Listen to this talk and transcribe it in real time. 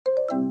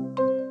Hello,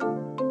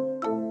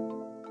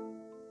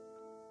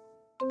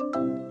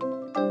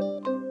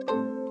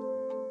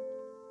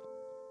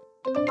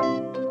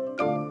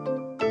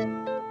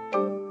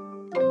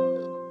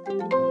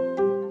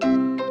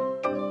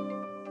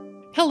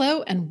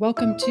 and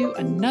welcome to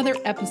another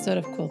episode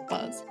of Quilt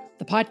Buzz,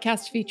 the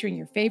podcast featuring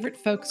your favorite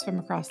folks from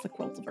across the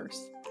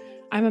Quiltiverse.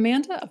 I'm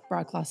Amanda of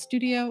Broadcloth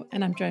Studio,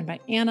 and I'm joined by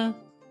Anna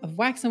of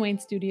Wax and Wayne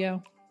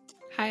Studio.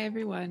 Hi,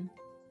 everyone.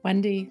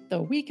 Wendy,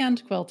 the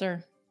Weekend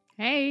Quilter.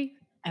 Hey.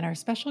 And our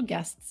special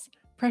guests,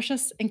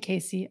 Precious and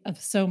Casey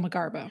of Sew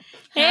McGarbo.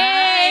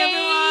 Hey,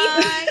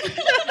 everyone.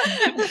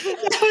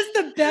 That was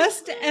the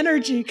best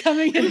energy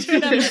coming into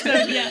an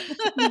episode yet.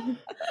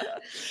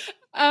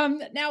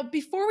 Now,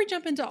 before we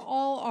jump into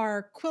all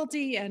our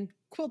quilty and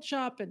quilt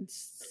shop and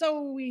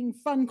sewing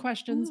fun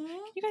questions, can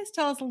you guys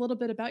tell us a little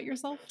bit about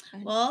yourself?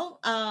 Well,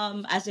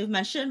 as you've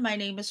mentioned, my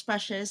name is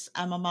Precious.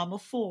 I'm a mom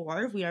of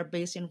four. We are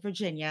based in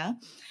Virginia,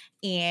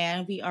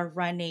 and we are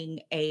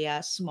running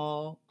a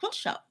small quilt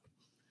shop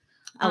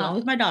along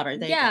with my daughter.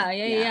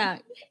 Yeah.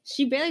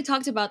 She barely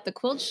talked about the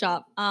quilt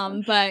shop,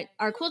 but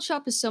our quilt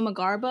shop is Sew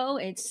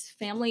McGarbo. It's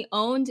family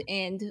owned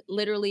and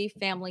literally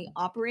family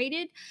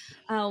operated.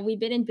 We've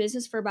been in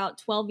business for about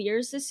 12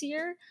 years this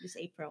year. This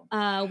April.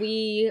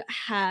 We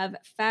have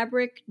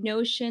fabric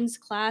notions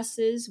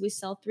classes. We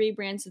sell 3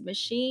 brands of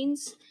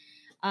machines,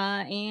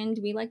 and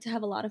we like to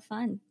have a lot of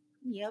fun.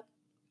 Yep.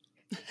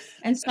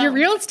 And so Your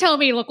reels tell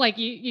me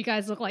you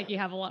guys look like you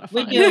have a lot of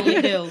fun.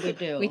 We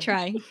do. We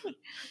try.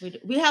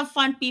 We have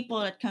fun people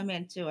that come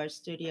into our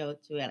studio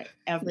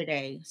every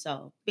day,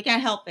 so we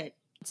can't help it.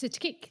 So to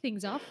kick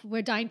things off,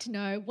 we're dying to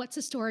know, what's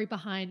the story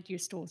behind your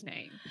store's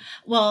name?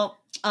 Well,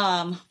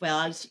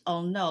 as you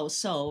all know,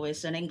 so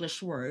is an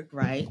English word,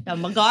 right? Now,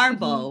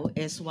 McGarbo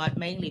is what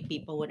mainly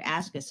people would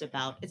ask us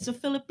about. It's a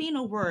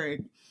Filipino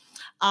word.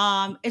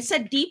 It's a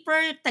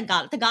deeper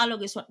Tagalog.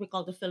 Tagalog is what we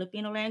call the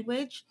Filipino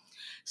language.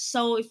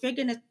 So if you're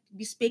going to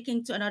be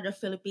speaking to another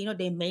Filipino,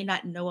 they may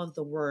not know of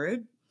the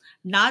word.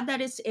 Not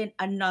that it's in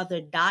another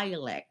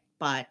dialect,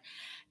 but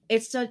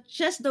it's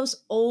just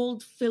those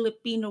old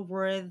Filipino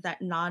words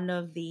that none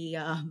of the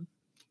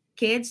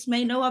kids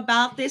may know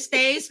about these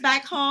days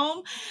back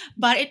home.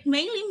 But it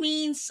mainly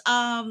means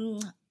bold,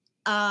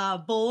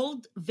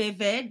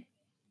 vivid.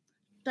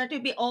 That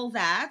would be all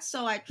that.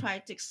 So I try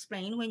to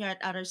explain when you're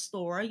at our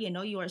store,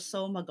 you are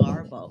so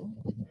McGarbo.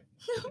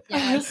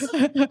 Yes. Oh,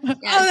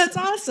 that's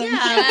awesome.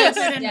 Yes,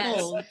 vivid and yes.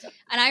 bold.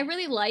 And I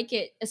really like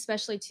it,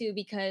 especially too,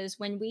 because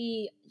when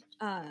we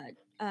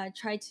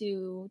try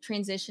to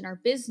transition our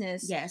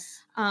business,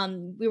 Yes.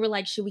 we were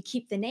like, should we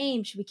keep the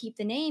name?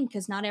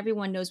 Because not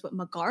everyone knows what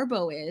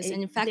McGarbo is.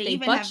 And in fact, they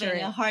even butcher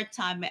having it. a hard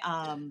time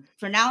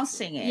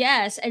pronouncing it.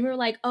 Yes. And we were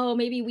like, oh,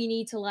 maybe we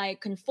need to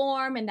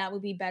conform and that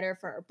would be better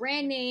for our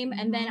brand name.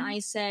 And then I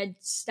said,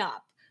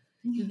 stop.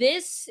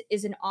 This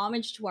is an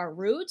homage to our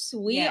roots.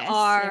 We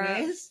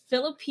are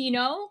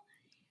Filipino.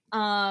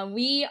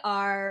 We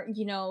are,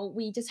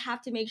 we just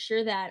have to make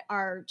sure that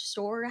our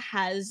store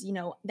has,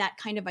 that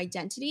kind of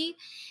identity.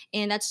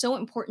 And that's so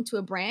important to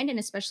a brand and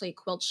especially a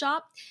quilt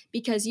shop,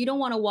 because you don't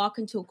want to walk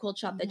into a quilt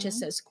shop that just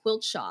says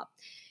quilt shop.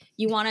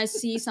 You want to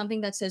see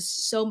something that says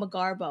Sew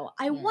McGarbo.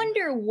 I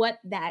wonder what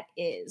that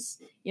is.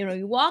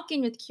 You walk in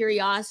with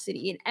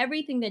curiosity, and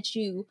everything that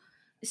you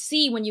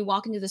see when you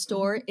walk into the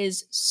store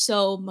is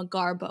Sew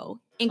McGarbo,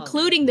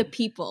 including the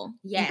people.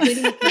 Yes.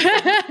 Including the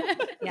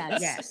people.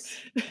 Yes.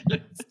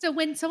 So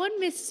when someone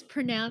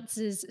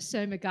mispronounces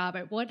Sew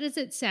McGarbo, what does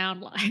it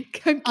sound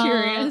like? I'm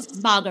curious.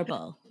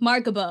 Margabo.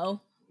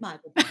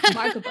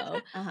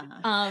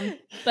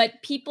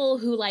 But people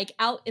who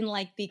out in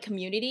the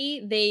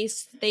community, they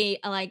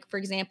for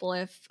example,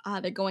 if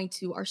they're going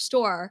to our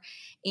store,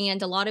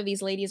 and a lot of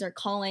these ladies are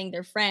calling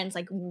their friends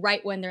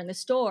right when they're in the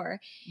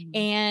store,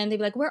 and they'd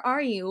be like, where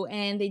are you?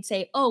 And they'd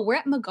say, oh, we're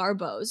at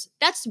McGarbo's.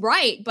 That's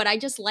right, but I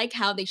just like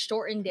how they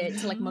shortened it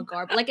to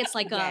McGarbo, it's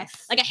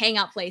a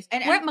hangout place.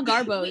 And we're at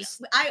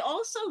McGarbo's. I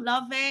also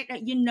love it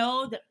that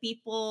that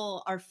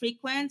people are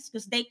frequent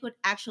because they could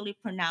actually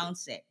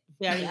pronounce it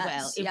very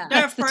well. If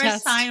they're a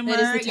first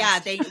timer,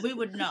 we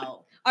would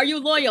know. Are you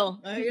loyal?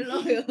 I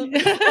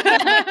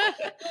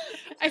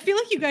feel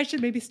like you guys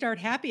should maybe start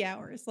happy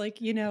hours,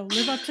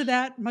 live up to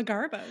that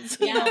McGarbo's.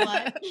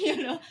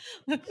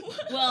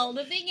 Well,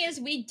 the thing is,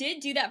 we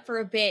did do that for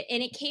a bit,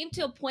 and it came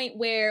to a point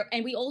where,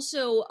 and we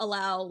also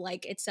allow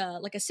it's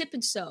a sip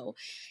and sew,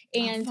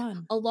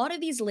 and a lot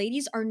of these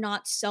ladies are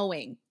not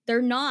sewing.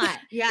 They're not.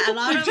 A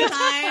lot of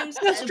times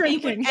just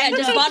drinking.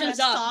 Just bottoms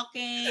up.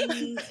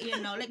 Talking,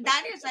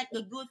 that is a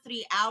good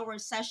 3-hour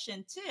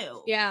session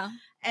too. Yeah.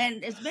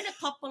 And it's been a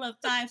couple of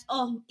times.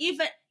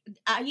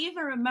 I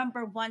even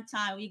remember one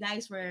time you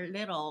guys were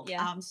little.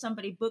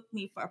 Somebody booked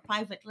me for a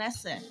private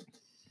lesson,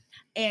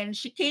 and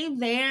she came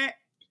there.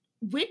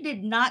 We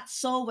did not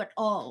sew at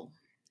all.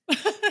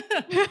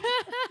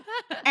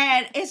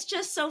 And it's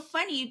just so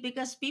funny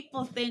because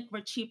people think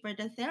we're cheaper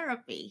than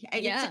therapy.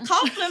 And Yeah. it's a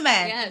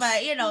compliment. Yes.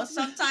 But, you know,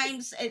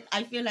 sometimes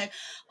I feel like,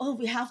 oh,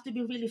 we have to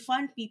be really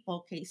fun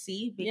people,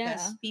 Casey,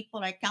 because Yeah.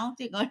 people are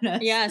counting on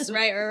us. Yes,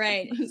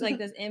 right. It's like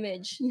this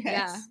image.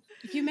 Yes.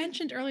 You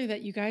mentioned earlier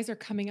that you guys are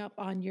coming up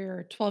on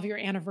your 12-year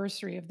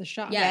anniversary of the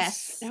shop.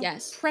 Yes. Now,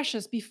 Yes.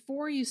 Precious,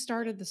 before you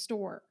started the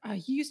store,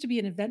 you used to be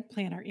an event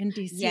planner in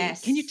DC.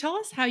 Yes. Can you tell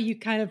us how you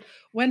kind of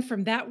went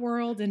from that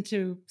world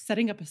into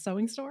setting up a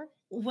sewing store?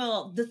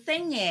 Well, the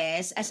thing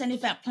is, as an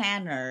event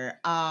planner,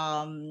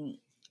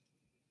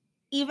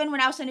 even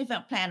when I was an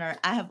event planner,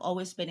 I have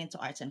always been into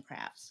arts and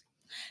crafts.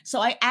 So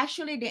I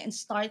actually didn't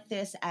start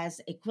this as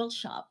a quilt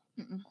shop.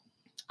 Mm-mm.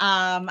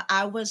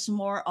 I was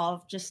more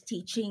of just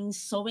teaching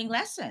sewing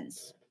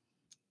lessons.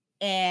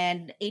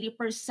 And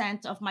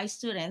 80% of my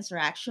students are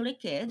actually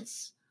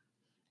kids.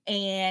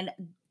 And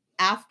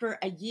after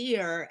a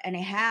year and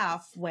a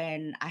half,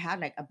 when I had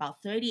like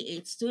about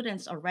 38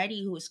 students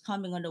already who was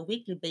coming on a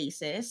weekly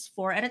basis,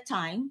 4 at a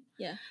time,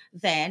 Yeah.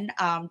 then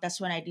that's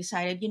when I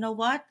decided, you know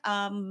what,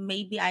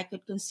 maybe I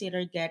could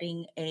consider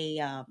getting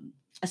a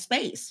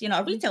space, you know,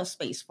 a retail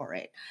space for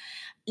it.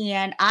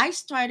 And I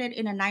started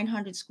in a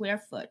 900 square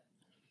foot.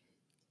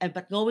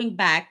 But going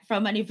back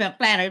from an event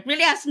planner, it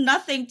really has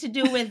nothing to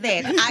do with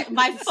it.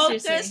 My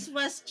focus Seriously.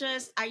 was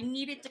just I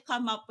needed to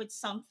come up with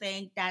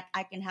something that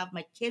I can have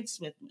my kids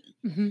with me,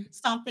 Mhm.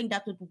 something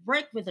that would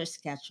work with their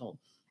schedule.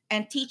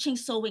 And teaching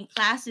sewing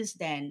classes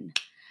then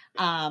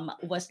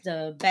was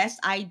the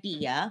best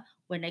idea.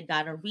 When I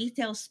got a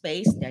retail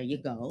space, there you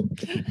go,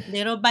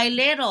 little by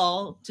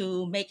little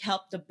to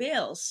help the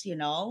bills, you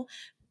know.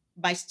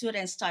 My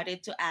students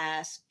started to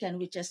ask, can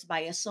we just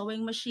buy a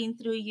sewing machine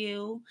through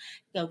you?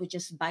 Can we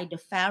just buy the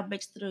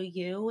fabrics through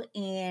you?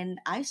 And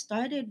I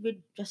started with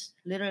just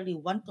literally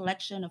one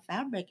collection of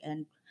fabric,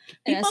 and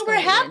It people were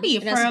escalated. happy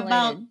It for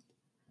about escalated.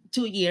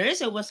 2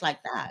 years. It was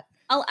like that.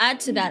 I'll add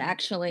to that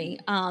actually.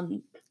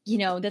 You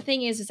know, the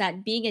thing is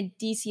that being a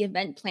DC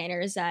event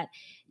planner is that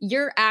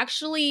you're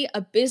actually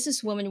a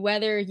businesswoman,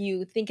 whether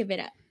you think of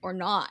it or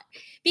not,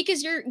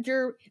 because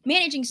you're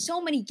managing so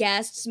many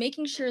guests,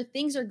 making sure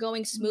things are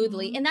going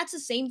smoothly. Mhm. And that's the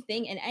same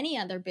thing in any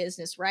other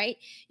business, right?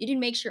 You need to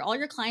make sure all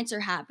your clients are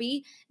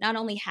happy, not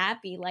only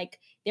happy, like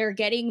they're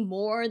getting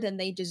more than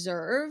they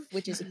deserve,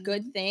 which is a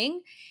good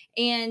thing.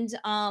 And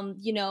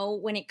you know,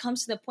 when it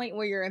comes to the point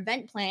where you're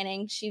event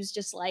planning, she was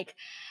just like,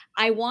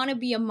 I want to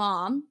be a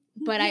mom,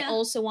 but I Yeah.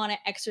 also want to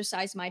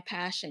exercise my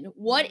passion.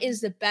 What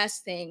is the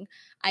best thing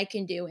I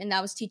can do? And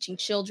that was teaching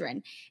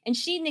children. And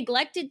she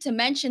neglected to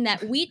mention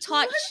that we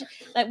taught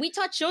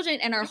children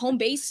in our home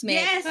basement.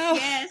 Yes, Oh.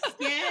 yes,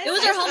 yes. It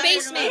was I our home started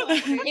basement. my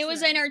home It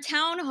was basement. in our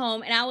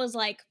townhome, and I was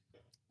like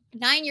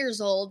 9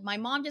 years old. My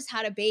mom just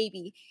had a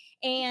baby,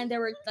 and there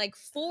were like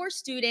 4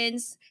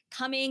 students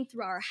coming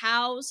through our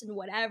house and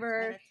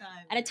whatever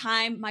at a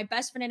time. My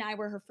best friend and I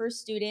were her first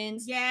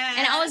students. Yeah.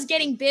 And I was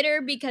getting bitter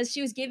because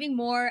she was giving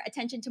more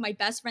attention to my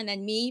best friend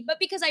than me, but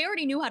because I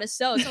already knew how to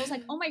sew. So I was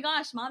like, oh my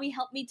gosh, mommy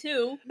helped me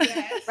too.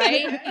 Yes.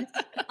 Right?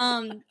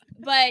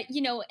 But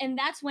you know, and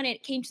that's when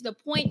it came to the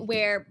point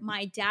where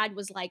my dad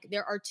was like,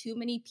 there are too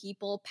many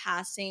people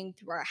passing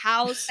through our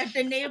house. And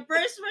the neighbors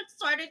were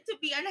starting to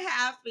be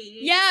unhappy.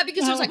 Yeah,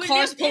 because there's like We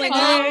cars lived in a pulling up.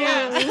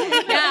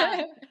 townhouse.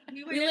 Yeah.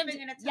 We were We lived,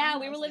 living in a townhouse. yeah,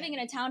 we were living in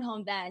a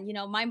townhome then. You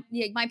know,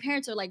 my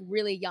parents are like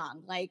really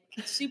young, like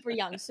super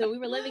young. So we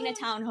were living in a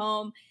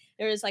townhome.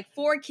 There was like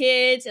 4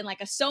 kids and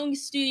like a sewing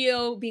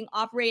studio being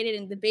operated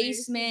in the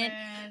basement.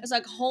 It was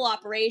like a whole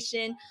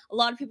operation. A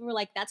lot of people were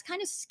like, that's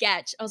kind of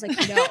sketch. I was like,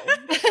 no,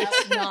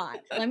 it's not.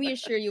 Let me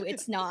assure you,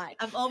 it's not.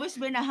 I've always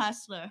been a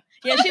hustler.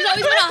 Yeah, she's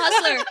always been a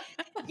hustler.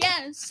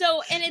 Yeah.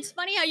 So, and it's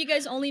funny how you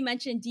guys only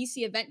mentioned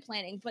DC event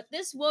planning, but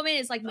this woman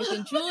is like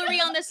making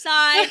jewelry on the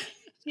side.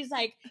 She's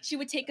like, she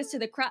would take us to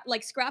the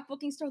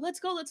scrapbooking store. Let's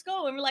go.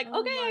 And we're like,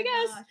 Oh okay, my I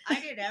guess. gosh, I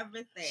did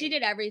everything. She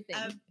did everything.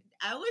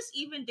 I was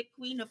even the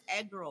queen of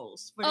egg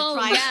rolls for the Oh,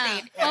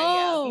 tri-state yeah. area.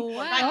 Oh,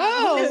 before. wow. Like,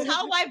 Oh. This is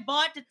how I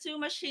bought the 2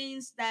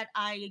 machines that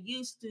I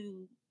used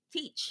to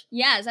teach.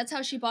 Yes, that's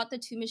how she bought the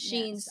 2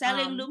 machines.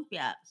 Selling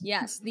lumpia.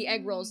 Yes, the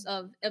egg rolls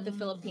of the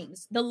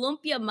Philippines. The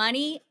lumpia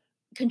money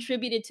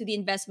contributed to the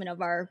investment of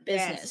our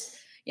business.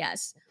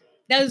 Yes.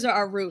 Those are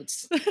our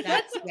roots.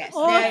 That's yes.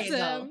 There you go.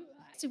 Awesome.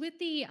 So with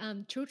the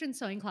children's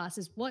sewing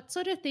classes, what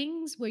sort of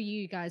things were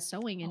you guys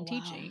sewing and Oh,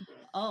 wow. teaching?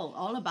 Oh,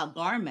 all about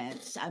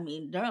garments. I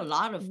mean, there are a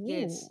lot of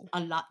kids.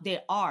 Ooh.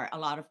 There are a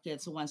lot of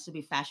kids who wants to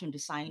be fashion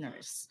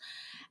designers.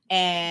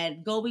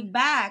 And going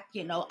back,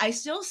 you know, I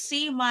still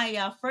see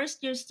my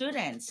first year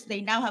students.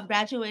 They now have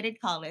graduated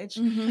college.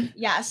 Mhm.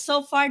 Yeah,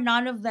 so far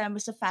none of them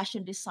is a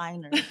fashion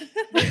designer.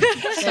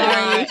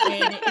 Sorry.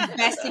 They're in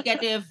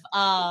investigative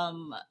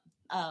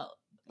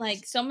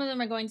Like some of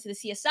them are going to the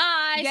CSI,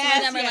 some of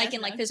Yes, them are like yes,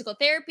 in like yes. physical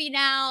therapy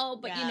now.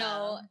 But you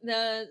know,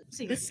 the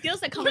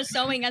skills that come with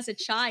sewing as a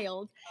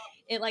child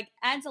it like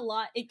adds a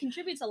lot. It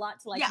contributes a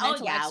lot to like yeah,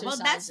 mental exercises. Well,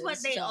 that's what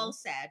they so. all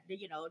said.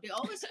 You know, they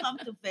always come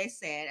to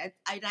visit.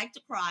 I like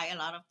to cry a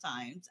lot of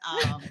times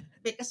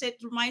because it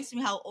reminds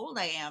me how old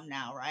I am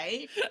now,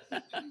 right?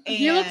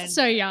 You look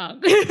so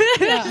young.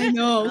 Yeah, I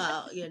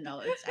know. You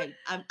know,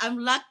 I'm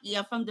lucky.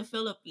 I'm from the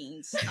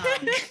Philippines,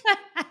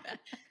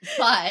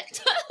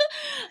 but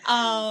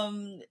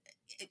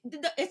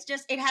it's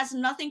just it has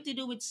nothing to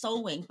do with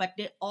sewing, but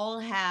they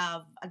all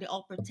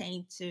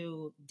pertain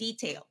to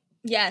detail.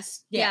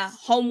 Yes. Yeah.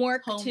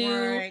 Homework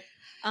too.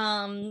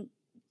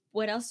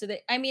 What else do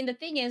they? I mean, the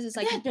thing is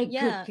like they're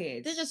good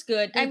kids. They're just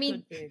good. They're I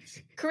mean,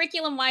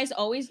 curriculum wise,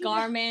 always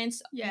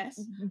garments. Yes.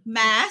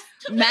 Math.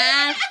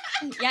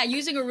 Yeah,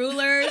 using a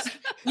rulers,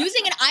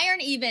 using an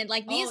iron even.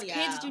 Like these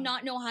kids do yeah.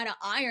 not know how to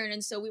iron,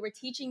 and so we were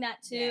teaching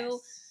that too.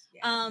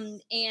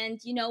 Yes. And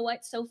you know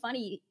what's so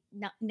funny?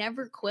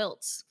 Never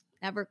quilts.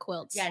 Never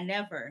quilts. Yeah,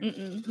 never.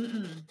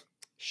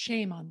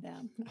 Shame on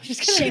them.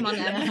 Shame on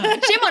them.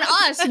 Shame on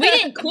us. We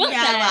didn't quilt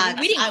them.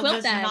 We didn't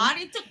quilt them. I was not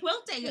into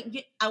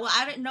quilting.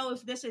 I don't know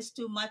if this is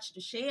too much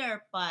to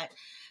share, but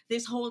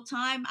this whole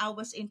time I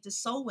was into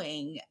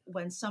sewing.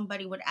 When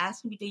somebody would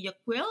ask me, "Do you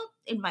quilt?"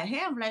 In my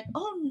head, I'm like,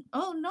 "Oh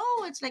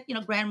no!" It's like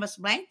grandma's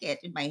blanket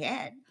in my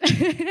head.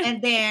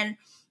 And then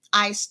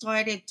I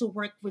started to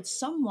work with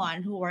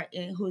someone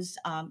who's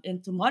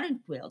into modern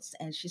quilts,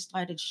 and she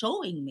started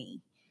showing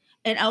me,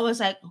 and I was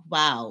like,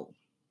 "Wow."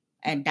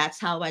 And that's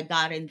how I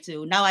got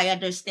into. Now I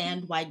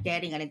understand why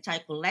getting an entire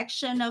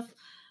collection of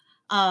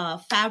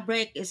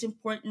fabric is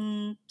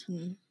important,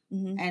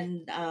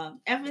 and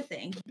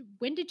everything.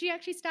 When did you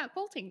actually start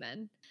quilting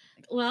then?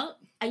 Well,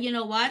 you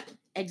know what?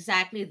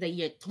 Exactly the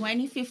year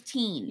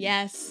 2015.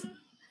 Yes.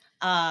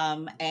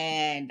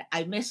 And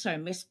I miss her,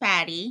 Miss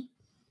Patty.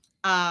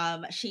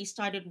 She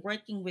started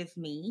working with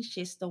me.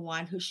 She's the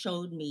one who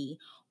showed me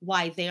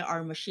why there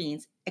are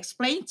machines.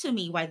 Explain to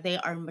me why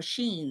there are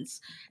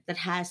machines that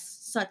has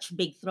such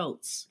big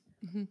throats.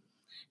 Mm-hmm.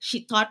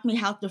 She taught me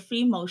how to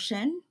free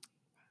motion,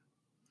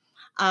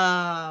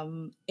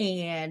 and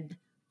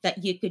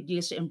that you could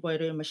use the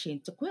embroidery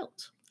machine to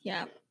quilt.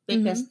 Yeah.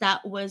 Because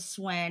that was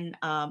when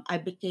I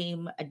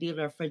became a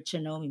dealer for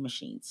Janome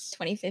machines.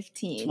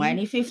 2015.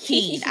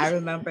 2015. I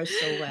remember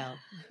so well.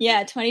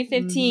 Yeah,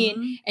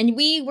 2015. And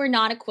we were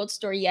not a quilt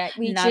store yet.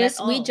 We just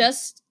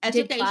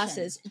did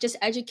classes, just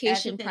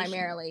education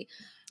primarily.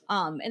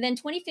 And then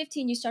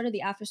 2015, you started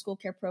the after school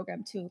care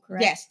program too,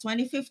 correct? Yes,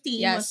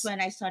 2015 was when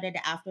I started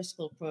the after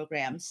school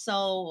program.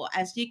 So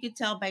as you could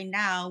tell by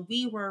now,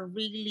 we were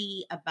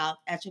really about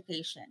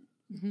education.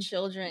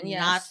 Children,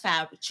 not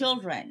fabric,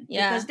 children,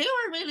 because they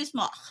were really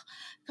small.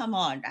 Come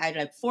on, I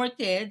had 4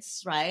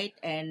 kids, right?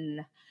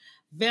 And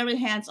very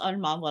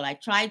hands-on mom. Well, I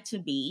tried to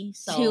be.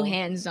 So too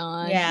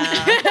hands-on. Yeah,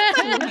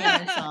 too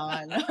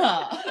hands-on.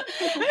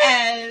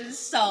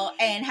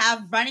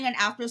 and running an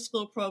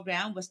after-school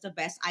program was the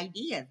best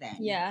idea then.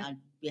 Yeah.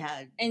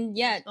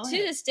 To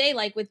this day,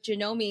 like with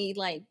Janome,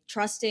 like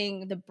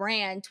trusting the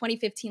brand,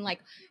 2015, like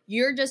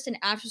you're just an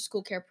after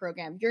school care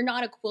program. You're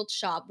not a quilt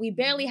shop. We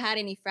barely had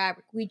any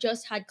fabric. We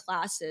just had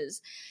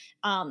classes.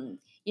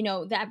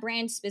 That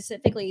brand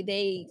specifically,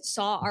 they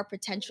saw our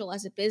potential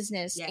as a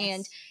business. Yes.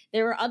 And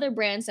there were other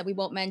brands that we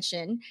won't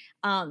mention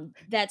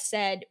that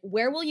said,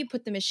 where will you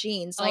put the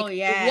machines? Like,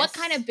 what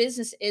kind of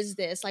business is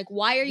this? Like,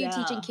 why are you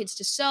teaching kids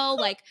to sew?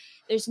 Like,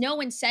 there's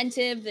no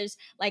incentive. There's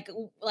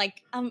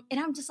and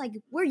I'm just like,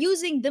 we're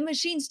using the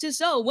machines to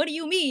sew. What do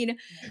you mean?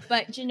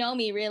 But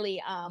Janome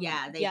really,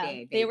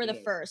 did. They were the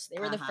first. They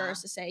were the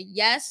first to say,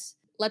 yes,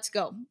 let's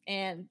go.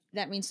 And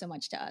that means so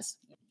much to us.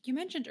 You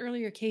mentioned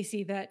earlier,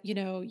 Casey, that,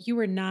 you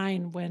were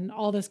 9 when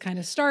all this kind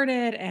of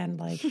started and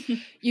like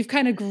you've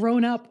kind of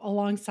grown up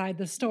alongside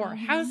the store.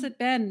 How's it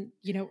been,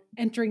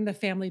 entering the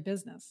family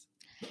business?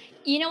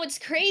 It's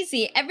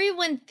crazy.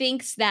 Everyone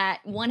thinks that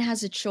one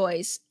has a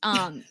choice.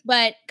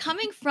 But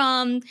coming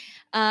from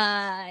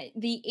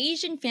the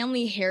Asian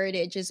family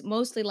heritage is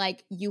mostly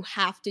like, you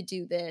have to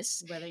do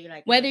this,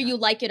 whether you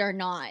like it or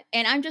not.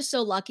 And I'm just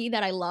so lucky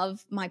that I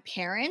love my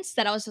parents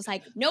that I was just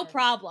like, no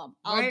problem.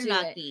 I'll do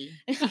it.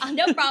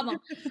 No problem.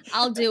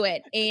 I'll do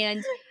it.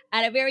 And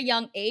at a very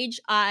young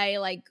age, I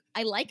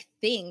like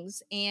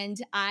things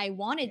and I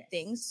wanted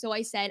things. So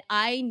I said,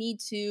 I need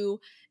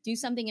to do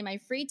something in my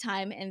free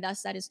time, and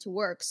thus that is to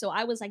work. So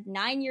I was like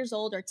 9 years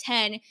old or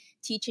 10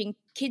 teaching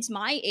kids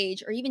my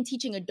age or even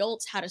teaching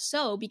adults how to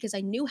sew because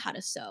I knew how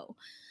to sew.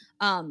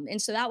 And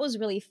so that was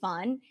really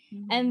fun.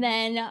 And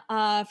then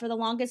for the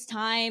longest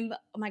time,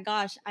 oh my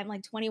gosh, I'm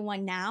like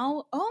 21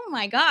 now. Oh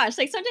my gosh.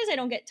 Like sometimes I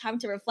don't get time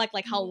to reflect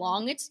like how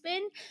long it's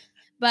been.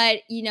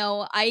 But,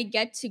 I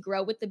get to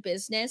grow with the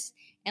business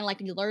and like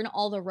learn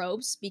all the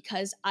ropes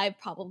because I've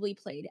probably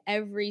played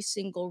every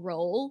single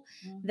role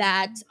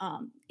that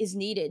is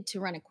needed to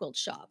run a quilt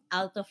shop.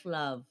 Out of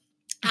love.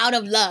 Out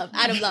of love.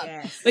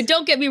 Yes. But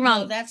don't get me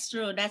wrong. No, that's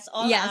true. That's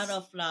all Yes. out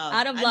of love.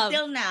 Out of love.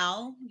 Until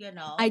now, you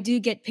know. I do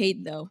get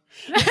paid though.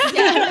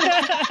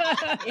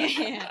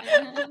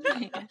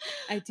 Yeah.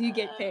 I do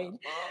get paid.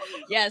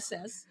 Yes.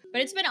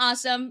 But it's been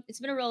awesome.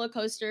 It's been a roller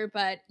coaster,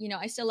 but you know,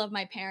 I still love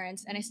my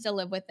parents and I still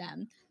live with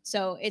them.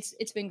 So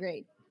it's been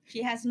great.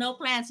 She has no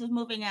plans of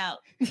moving out.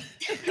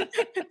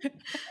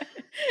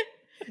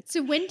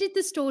 So when did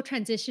the store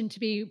transition to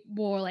be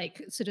more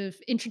like sort of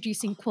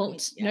introducing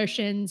quilt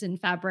notions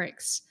and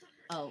fabrics?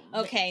 Oh,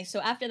 okay.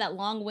 So after that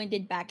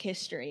long-winded back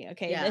history,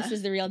 okay, Yeah. this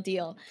is the real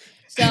deal.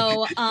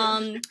 So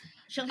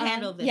she'll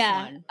handle this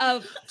one.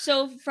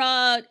 So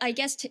from I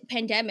guess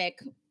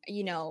pandemic,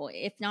 you know,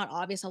 if not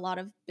obvious, a lot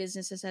of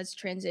businesses has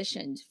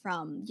transitioned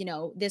from, you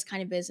know, this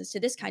kind of business to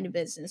this kind of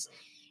business,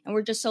 and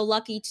we're just so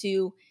lucky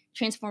to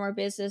transform our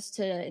business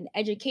to an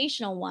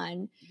educational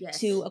one,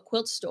 to a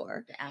quilt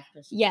store.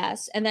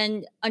 Yes. And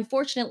then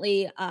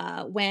unfortunately,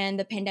 when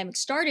the pandemic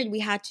started,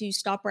 we had to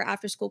stop our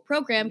after school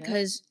program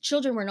because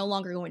children were no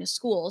longer going to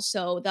school.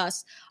 So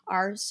thus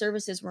our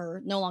services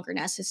were no longer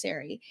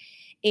necessary.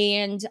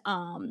 And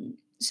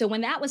so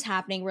when that was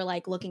happening, we're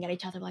like looking at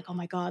each other like, oh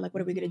my God, like,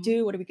 what are we going to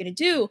do? What are we going to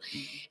do?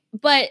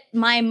 But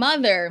my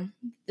mother,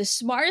 the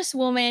smartest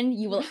woman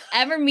you will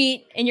ever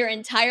meet in your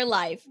entire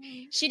life,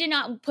 she did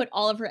not put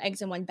all of her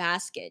eggs in one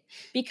basket,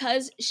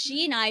 because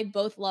she and I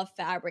both love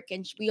fabric,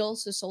 and we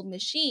also sold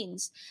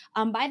machines.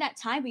 By that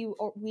time,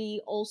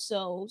 we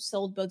also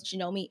sold both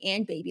Janome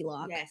and Baby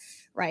Lock. Yes.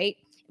 Right?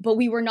 But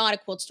we were not a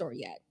quilt store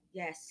yet.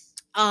 Yes.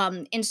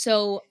 And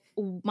so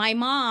my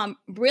mom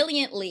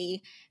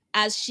brilliantly,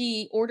 as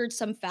she ordered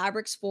some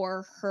fabrics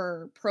for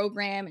her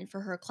program and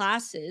for her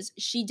classes,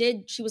 she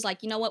was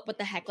like, you know what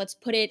the heck, let's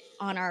put it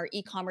on our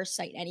e-commerce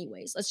site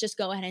anyways. Let's just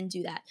go ahead and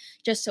do that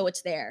just so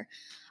it's there.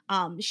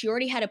 She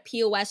already had a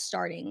POS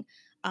starting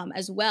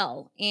as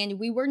well. And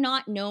we were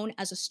not known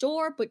as a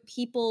store, but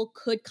people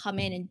could come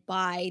in and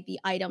buy the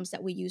items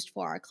that we used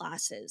for our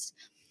classes.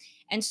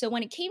 And so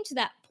when it came to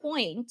that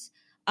point,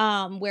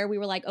 where we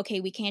were like, okay,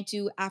 we can't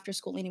do after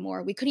school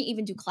anymore. We couldn't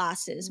even do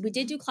classes. We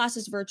did do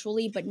classes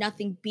virtually, but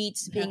nothing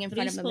beats being in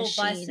front of a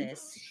machine.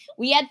 Buses.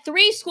 We had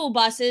 3 school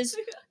buses.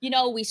 You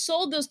know, we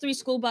sold those 3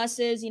 school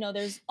buses. You know,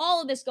 there's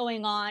all of this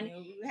going on.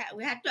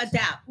 We had to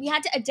adapt. We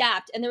had to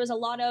adapt. And there was a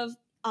lot of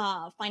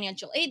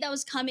financial aid that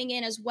was coming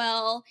in as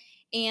well.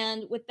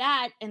 And with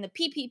that and the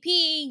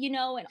PPP, you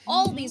know, and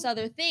all these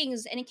other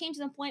things. And it came to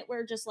the point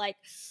where just like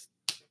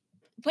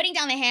putting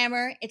down the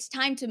hammer, it's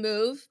time to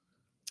move.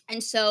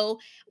 And so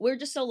we're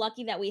just so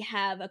lucky that we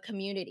have a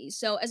community.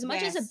 So as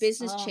much as a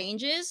business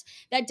changes,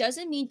 that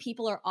doesn't mean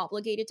people are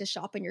obligated to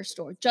shop in your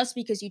store just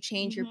because you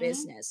change your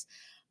business.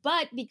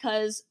 But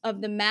because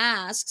of the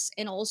masks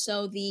and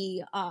also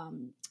the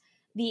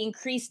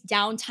increased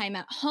downtime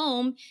at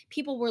home,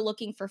 people were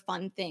looking for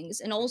fun things.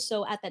 And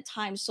also at that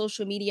time,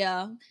 social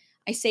media,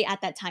 I say at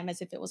that time as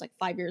if it was like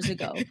 5 years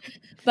ago,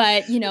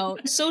 but you know,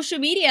 social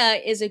media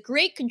is a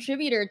great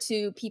contributor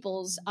to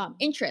people's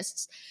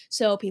interests.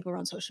 So people are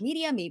on social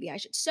media, maybe I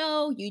should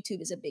sew.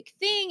 YouTube is a big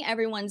thing.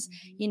 Everyone's,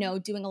 you know,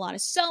 doing a lot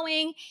of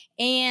sewing.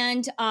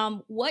 And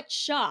what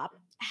shop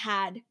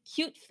had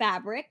cute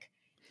fabric?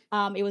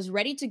 It was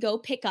ready to go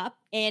pick up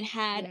and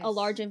had a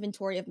large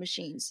inventory of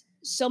machines.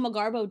 So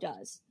Magarbo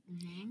does.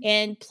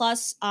 And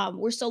plus,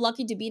 we're so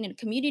lucky to be in a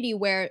community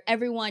where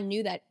everyone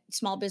knew that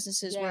small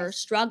businesses were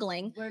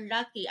struggling. We're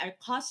lucky. Our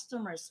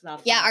customers love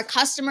us. Our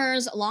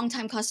customers,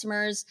 longtime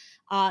customers,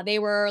 they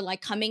were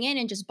like coming in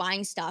and just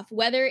buying stuff,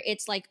 whether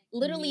it's like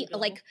literally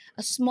like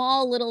a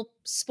small little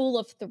spool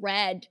of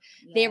thread.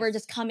 They were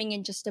just coming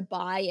in just to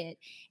buy it.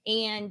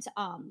 And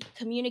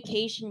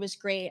communication was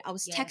great. I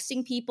was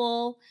texting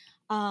people.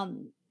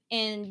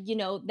 And, you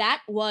know,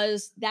 that's not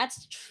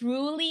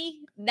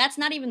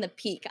even the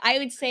peak. I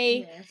would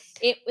say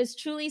it was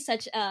truly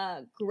such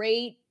a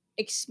great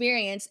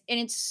experience.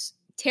 And it's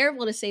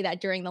terrible to say that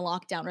during the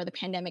lockdown or the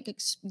pandemic,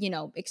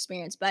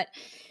 experience. But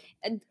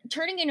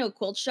turning into a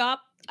quilt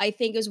shop, I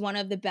think, is one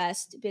of the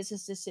best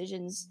business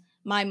decisions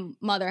my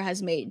mother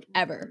has made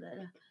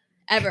ever.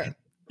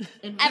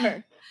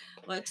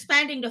 Well,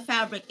 expanding the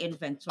fabric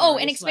inventory. Oh,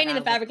 and expanding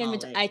the fabric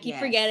inventory. I keep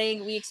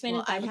forgetting. We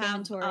expanded the fabric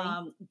inventory. I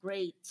have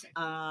great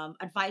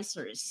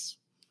advisors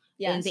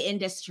in the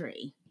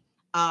industry.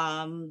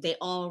 They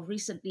all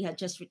recently had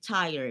just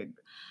retired.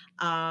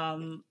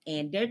 And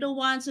they're the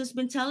ones who's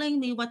been telling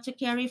me what to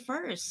carry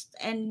first.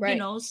 And, you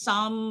know,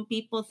 some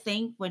people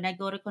think when I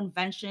go to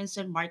conventions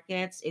and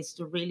markets, it's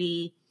to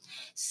really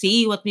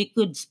see what we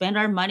could spend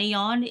our money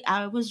on.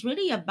 I was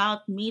really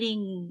about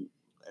meeting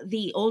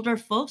the older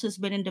folks who's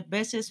been in the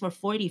business for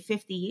 40,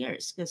 50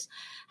 years, because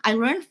I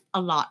learned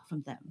a lot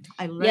from them.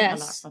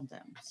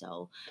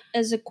 So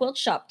as a quilt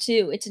shop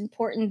too, it's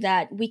important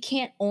that we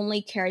can't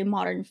only carry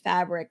modern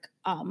fabric.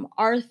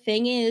 Our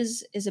thing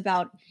is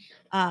about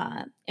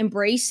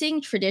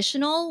embracing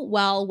traditional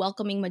while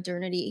welcoming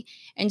modernity.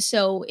 And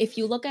so if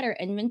you look at our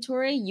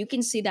inventory, you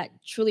can see that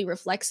truly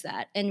reflects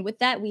that. And with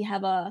that, we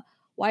have a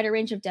wider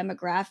range of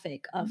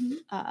demographic of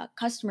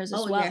customers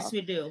as well. Yes, we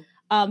do.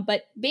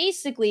 But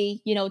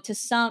basically,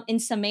 in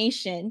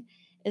summation,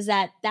 is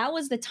that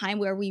was the time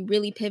where we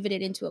really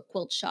pivoted into a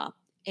quilt shop.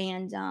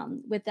 And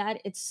with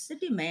that, it's the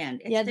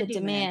demand. It's the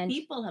demand.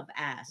 People have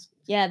asked.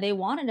 Yeah, they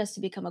wanted us to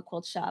become a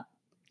quilt shop.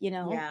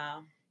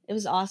 Yeah, it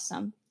was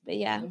awesome. But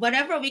yeah,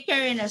 whatever we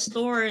carry in a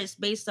store is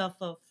based off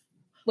of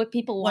what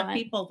people want. What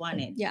people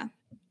wanted. Yeah.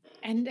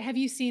 And have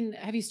you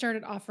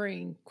started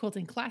offering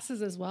quilting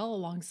classes as well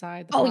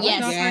alongside the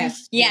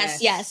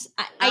Yes.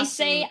 I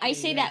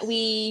say that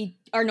we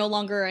are no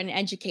longer an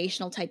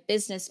educational type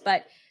business,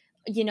 but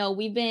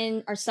we've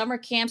been our summer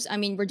camps. I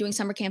mean, we're doing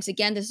summer camps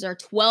again. This is our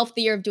 12th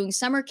year of doing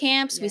summer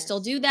camps. Yes. We still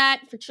do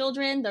that for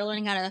children. They're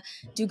learning how to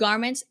do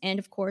garments and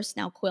of course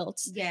now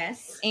quilts.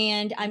 Yes.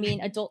 And I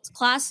mean, adult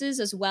classes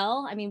as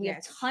well. I mean, we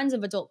have tons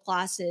of adult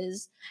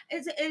classes.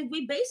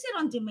 We base it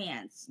on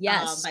demands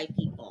by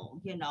people,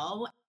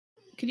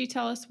 Could you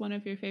tell us one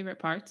of your favorite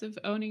parts of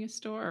owning a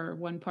store, or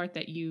one part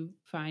that you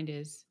find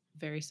is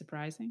very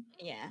surprising?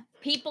 Yeah.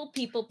 People.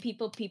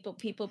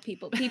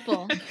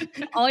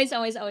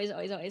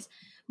 always.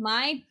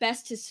 My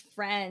bestest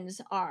friends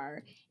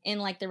are in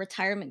like the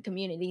retirement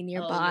community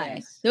nearby. Oh,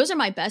 yes. Those are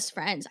my best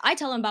friends. I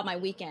tell them about my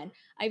weekend.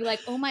 I'd be like,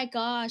 oh my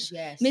gosh,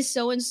 Miss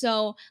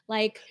So-and-so,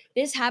 like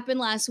this happened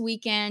last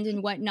weekend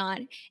and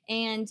whatnot.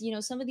 And,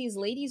 some of these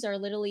ladies are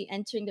literally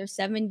entering their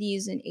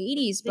 70s and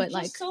 80s, but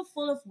like so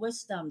full of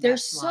wisdom. They're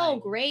so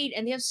great.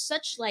 And they have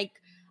such like,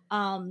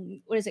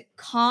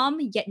 calm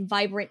yet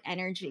vibrant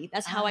energy.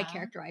 That's how I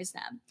characterize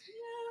them.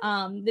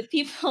 The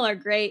people are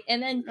great.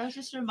 And then I was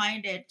just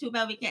reminded, too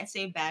bad we can't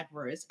say bad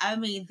words. I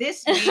mean,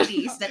 these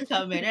ladies that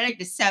come in, they're like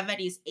the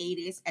 70s,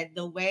 80s, and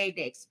the way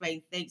they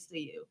explain things to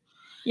you.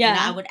 Yeah. And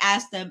I would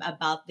ask them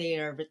about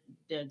the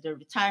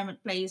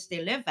retirement place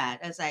they live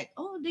at. I was like,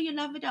 oh, do you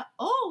love it?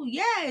 Oh,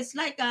 yeah, it's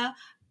like a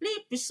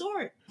bleep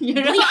resort.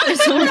 Bleep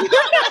resort.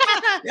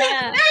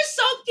 Yeah. They're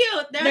so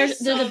cute. They're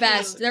the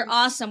best. Cute. They're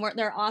awesome.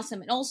 They're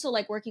awesome. And also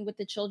like working with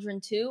the children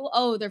too.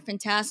 Oh, they're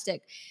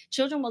fantastic.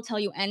 Children will tell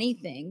you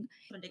anything.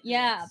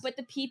 Yeah, but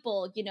the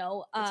people, it's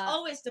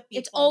always the people.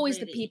 It's always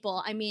the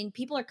people. I mean,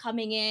 people are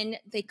coming in.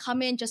 They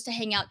come in just to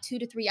hang out 2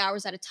 to 3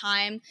 hours at a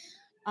time.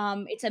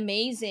 It's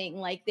amazing.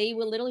 Like they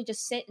will literally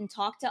just sit and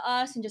talk to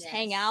us and just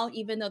hang out,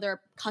 even though there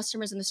are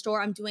customers in the store.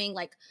 I'm doing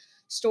like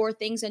store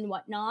things and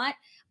whatnot.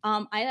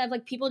 I have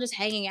like people just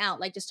hanging out,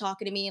 like just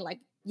talking to me, like,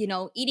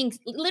 eating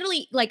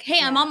literally like, hey,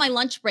 I'm on my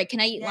lunch break. Can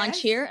I eat lunch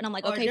here? And I'm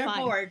like, okay,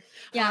 fine. Bored.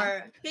 Yeah.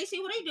 Or, Casey,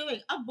 what are you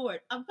doing? I'm bored.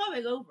 I'm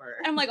coming over.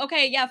 And I'm like,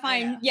 okay, yeah,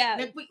 fine. Yeah.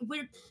 Like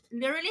we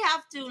literally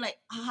have to like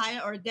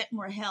hire or get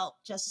more help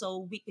just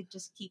so we could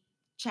just keep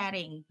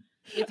chatting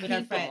with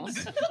our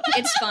friends.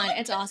 It's fun.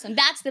 It's awesome.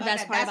 That's the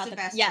best part about the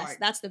best part.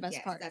 That's the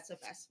best part. That's the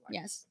best part.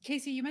 Yes.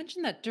 Casey, you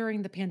mentioned that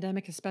during the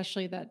pandemic,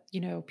 especially that,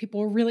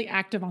 people were really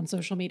active on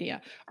social media.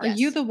 Are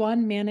you the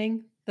one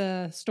manning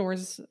the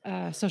store's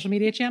social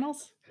media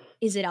channels?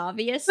 Is it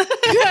obvious? She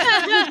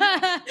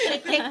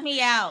kicked me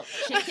out.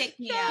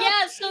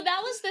 Yeah, so that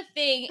was the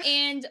thing.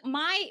 And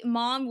my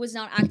mom was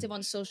not active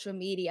on social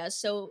media.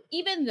 So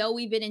even though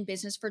we've been in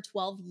business for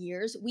 12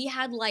 years, we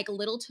had like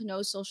little to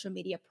no social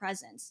media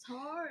presence. It's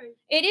hard.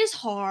 It is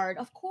hard.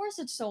 Of course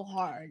it's so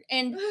hard.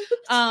 And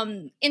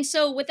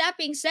so with that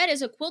being said,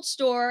 as a quilt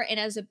store and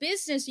as a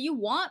business, you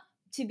want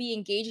to be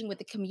engaging with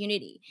the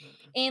community.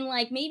 And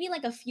like maybe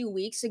like a few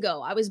weeks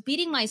ago, I was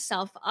beating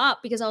myself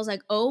up because I was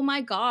like, oh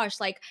my gosh,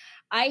 like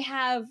I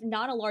have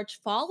not a large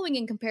following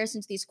in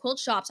comparison to these quilt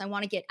shops. I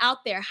want to get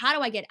out there. How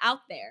do I get out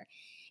there?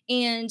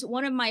 And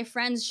one of my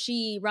friends,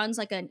 she runs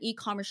like an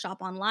e-commerce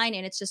shop online,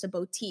 and it's just a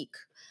boutique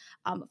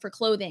for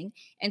clothing.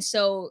 And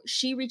so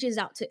she reaches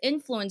out to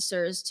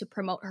influencers to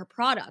promote her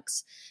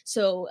products.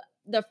 So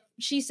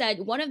she said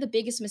one of the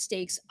biggest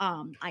mistakes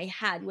I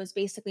had was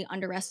basically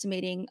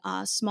underestimating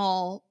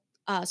small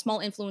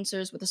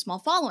influencers with a small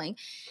following. And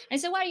I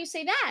said, why do you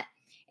say that?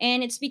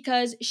 And it's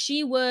because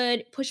she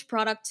would push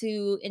product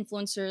to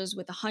influencers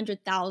with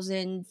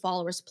 100,000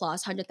 followers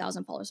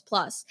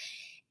plus.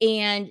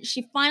 And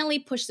she finally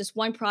pushed this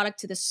one product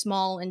to this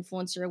small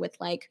influencer with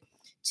like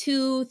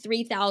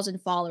 2,000-3,000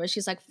 followers.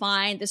 She's like,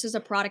 fine, this is a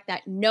product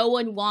that no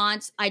one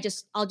wants.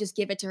 I'll just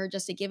give it to her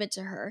just to give it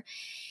to her.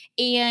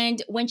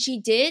 And when she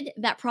did,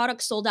 that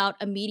product sold out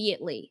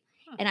immediately.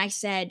 And I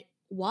said,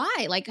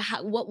 why? Like,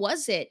 what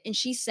was it? And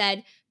she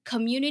said,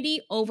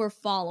 community over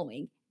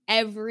following.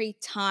 Every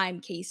time,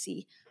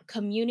 Casey,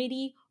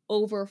 community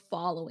over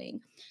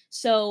following.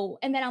 So,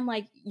 and then I'm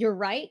like, you're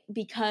right,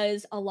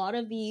 because a lot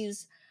of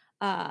these,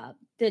 our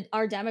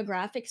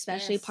demographic,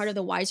 especially part of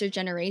the wiser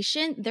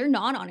generation, they're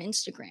not on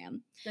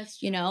Instagram. That's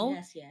true.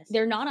 Yes.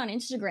 They're not on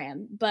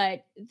Instagram,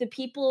 but the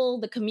people,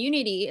 the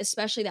community,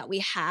 especially that we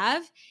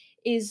have,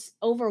 is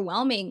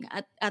overwhelming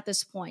at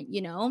this point,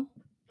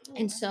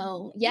 And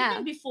so, yeah.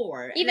 Even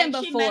before. Even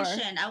like before. She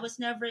mentioned, I was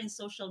never in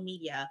social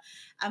media.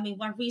 I mean,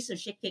 one reason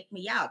she kicked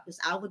me out because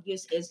I would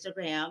use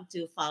Instagram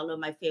to follow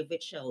my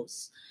favorite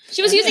shows.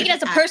 She was using it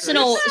as a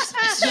personal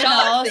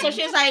shop. So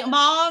she's like,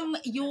 Mom,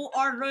 you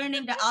are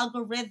ruining the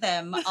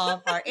algorithm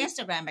of our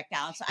Instagram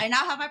account. So I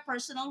now have my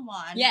personal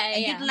one. Yeah,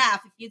 and yeah. you'd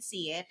laugh if you'd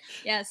see it.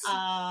 Yes.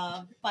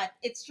 But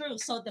it's true.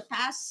 So the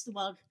past,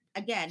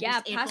 again,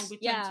 Yeah, this April, we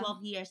turned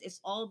 12 years. It's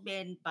all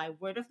been by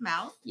word of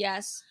mouth.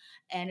 Yes.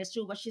 And it's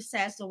true what she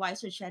says, the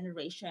wiser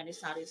generation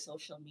is not in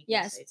social media.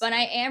 Yes, so but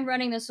I am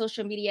running the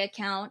social media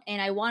account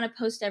and I want to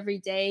post every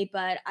day,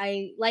 but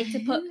I like to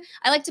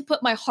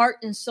put my heart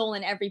and soul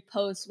in every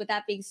post. With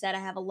that being said, I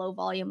have a low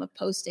volume of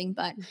posting,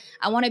 but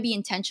I want to be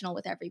intentional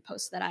with every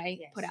post that I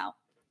put out.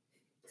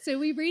 So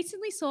we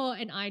recently saw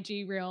an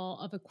IG reel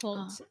of a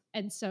quilt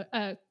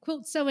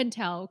quilt Sew and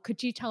Tell.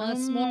 Could you tell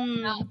us more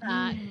about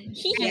that?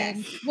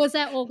 Yes. Was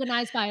that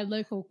organized by a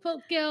local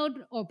quilt guild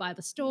or by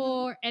the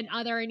store? And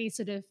are there any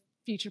sort of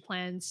future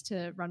plans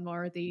to run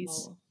more of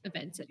these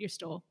events at your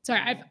store? Sorry,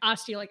 I've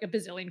asked you like a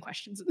bazillion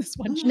questions in this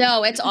one.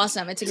 No, it's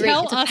awesome. It's a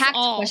packed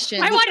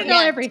question. I want to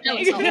know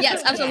everything.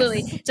 Yes,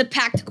 absolutely. It's a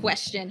packed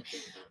question.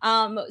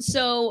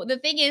 So the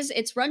thing is,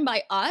 it's run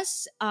by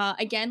us.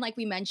 Again, like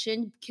we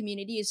mentioned,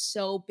 community is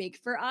so big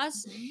for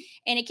us.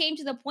 And it came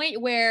to the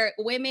point where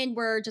women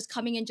were just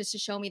coming in just to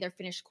show me their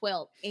finished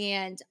quilt.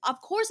 And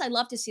of course, I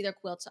love to see their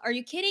quilts. Are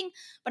you kidding?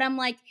 But I'm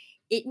like,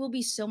 it will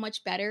be so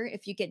much better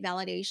if you get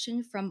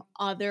validation from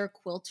other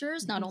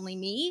quilters, not only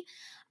me.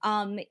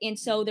 And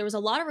so there was a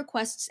lot of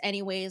requests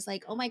anyways,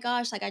 like, oh my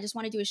gosh, like I just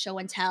want to do a show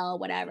and tell,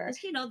 whatever.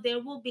 There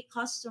will be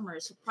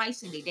customers,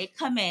 surprisingly, they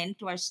come in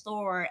to our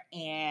store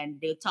and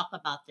they talk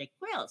about their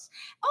quilts.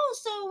 Oh,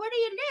 so where do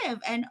you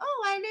live? And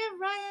I live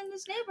right in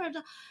this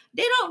neighborhood.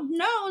 They don't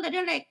know that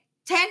they're like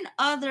 10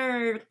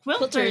 other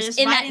quilters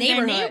in right that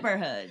in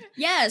neighborhood.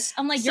 Yes.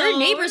 I'm like, your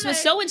neighbors with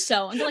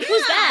so-and-so. And they're like,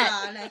 who's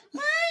that? Like,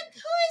 what? Who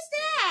is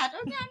that?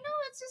 Oh, yeah, no,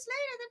 it's this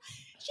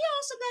lady. She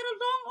also got a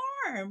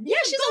long arm. Yeah,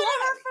 she's a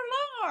her for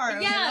long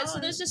arm. Yeah, so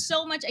there's just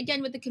so much,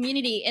 again, with the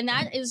community. And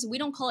that is, we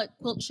don't call it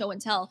quilt show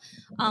and tell.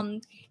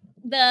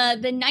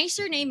 The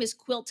nicer name is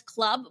Quilt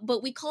Club,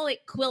 but we call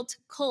it Quilt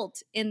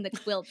Cult in the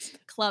Quilt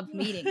Club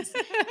meetings.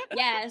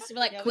 Yes, we're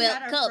like Quilt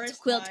Cult.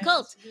 It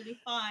was really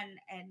fun.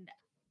 And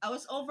I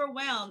was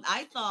overwhelmed.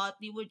 I thought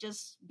we were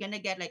just gonna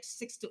get like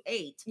 6 to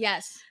 8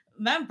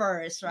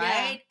 members,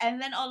 right? Yeah. And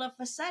then all of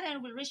a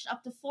sudden we reached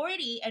up to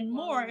 40 and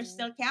more,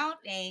 still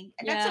counting.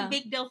 And that's a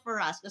big deal for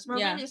us because we're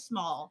really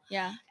small.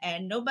 Yeah.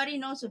 And nobody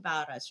knows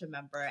about us,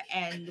 remember?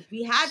 And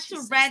we had to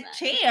rent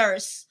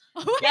chairs.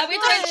 Yeah, we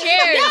rent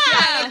chairs.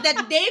 Yeah.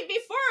 The day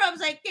before, I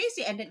was like,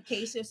 Casey. And then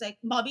Casey was like,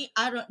 Bobby,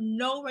 I don't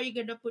know where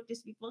you're gonna put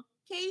these people.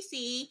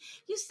 Casey,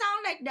 you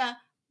sound like the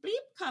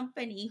bleep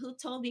company who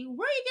told me,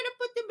 where are you gonna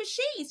put the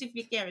machines if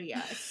you carry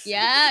us?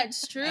 Yeah,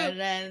 it's true.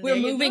 We're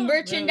moving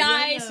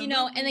merchandise,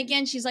 and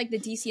again, she's like the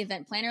DC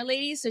event planner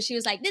lady, so she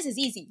was like, this is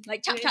easy,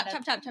 like chop.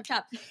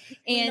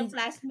 And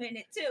last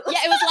minute too. Yeah,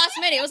 it was last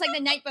minute. It was like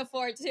the night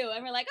before too,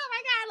 and we're like, oh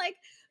my god, like.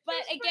 But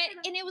again,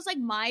 and it was like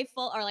my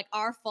fault or like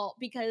our fault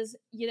because,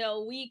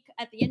 we,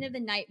 at the end of the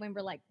night when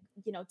we're like,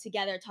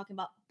 together talking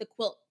about the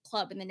quilt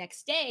club and the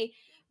next day,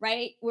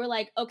 right? We're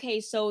like, okay,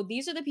 so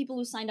these are the people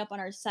who signed up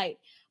on our site.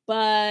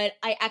 But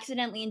I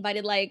accidentally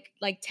invited like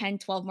 10,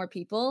 12 more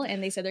people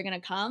and they said they're going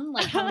to come.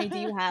 Like, how many do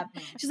you have?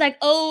 She's like,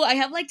 oh, I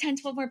have like 10,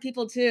 12 more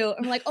people too.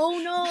 And we're like,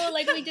 oh no,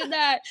 like we did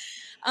that.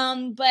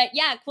 But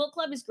yeah, Quilt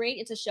Club is great.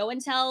 It's a show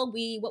and tell.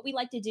 What we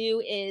like to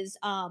do is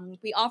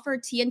we offer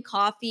tea and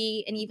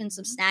coffee and even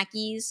some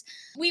snackies.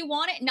 We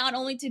want it not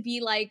only to be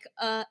like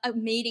a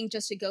meeting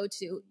just to go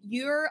to.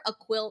 You're a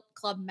Quilt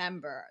Club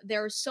member.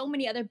 There are so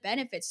many other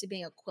benefits to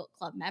being a Quilt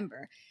Club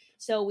member.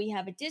 So we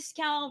have a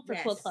discount for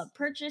Quilt Club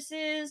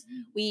purchases.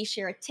 We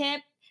share a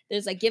tip.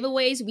 There's like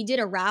giveaways. We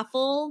did a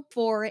raffle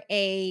for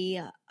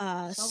a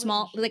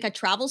a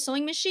travel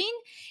sewing machine.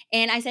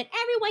 And I said,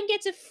 everyone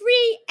gets a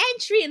free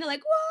entry. And they're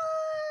like,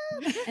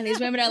 what? And these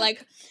women are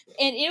like,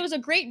 and it was a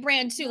great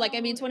brand too. Like,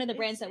 I mean, it's one of the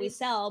brands that we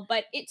sell,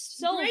 but it's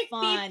so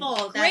fun.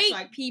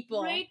 Great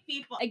people.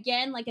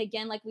 Again, like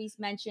we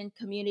mentioned,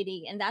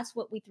 community. And that's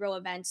what we throw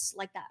events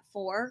like that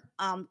for.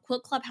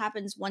 Quilt Club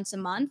happens once a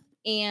month.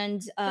 And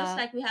just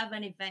like we have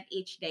an event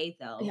each day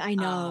though. I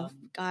know.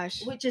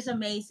 Gosh. Which is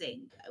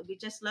amazing. We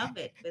just love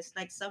it. It's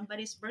like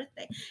somebody's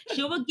birthday.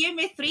 She will give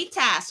me 3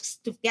 tasks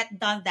to get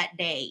done that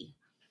day.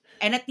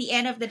 And at the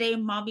end of the day,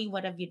 Mommy,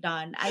 what have you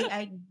done?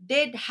 I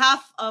did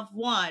half of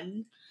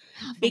one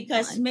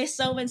because Miss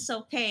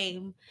So-and-so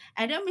came.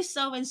 And then Miss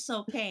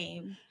So-and-so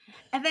came.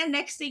 And then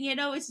next thing you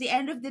know, it's the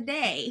end of the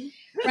day.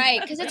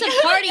 Right, because it's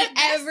a party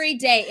every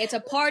day. It's a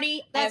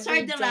party That's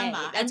every our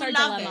dilemma. Day. That's our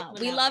dilemma.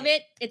 We love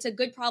it. It's a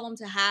good problem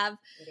to have.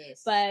 It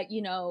is. But,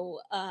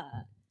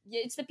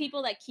 it's the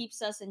people that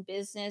keeps us in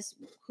business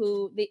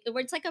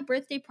it's like a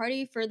birthday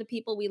party for the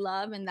people we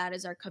love, and that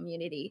is our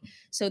community.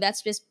 So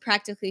that's just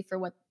practically for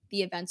what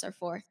the events are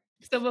for.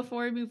 So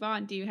before we move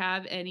on, do you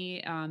have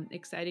any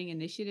exciting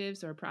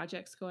initiatives or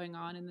projects going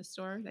on in the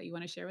store that you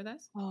want to share with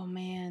us? Oh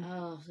man.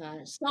 Oh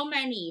gosh, so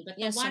many. But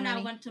Yeah, the so one I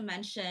many. want to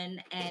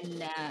mention,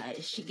 and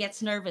she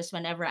gets nervous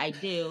whenever I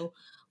do.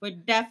 We're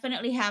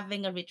definitely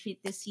having a retreat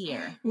this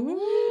year.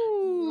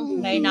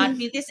 May not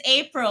be this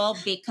April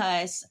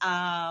because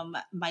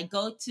my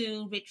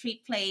go-to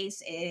retreat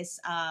place is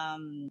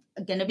gonna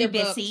be They're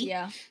booked, busy.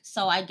 yeah.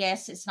 So I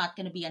guess it's not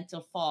gonna be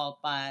until fall,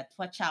 but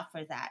watch out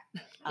for that.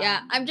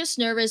 Yeah, I'm just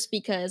nervous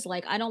because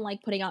like I don't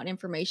like putting out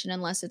information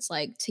unless it's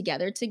like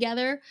together.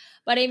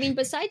 But I mean,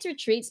 besides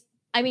retreats,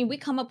 I mean, we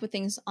come up with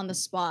things on the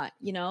spot,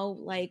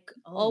 like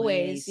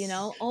always,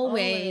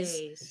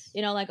 always.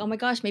 like, oh my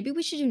gosh, maybe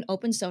we should do an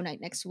open sew night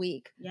next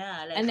week.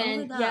 Yeah, like And oh then,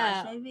 my gosh,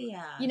 yeah, maybe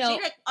yeah. you know-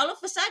 See, like all of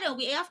a sudden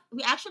we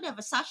actually have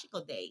a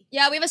Sashiko day.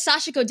 Yeah, we have a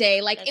Sashiko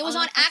day. Like Like, it was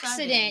all on of a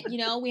accident,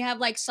 sudden. we have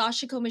like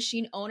Sashiko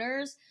machine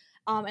owners.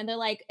 And they're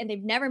like, and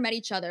they've never met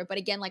each other. But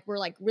again, like we're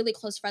like really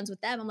close friends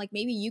with them. I'm like,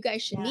 maybe you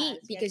guys should Yeah, meet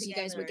let's get because you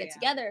guys would together,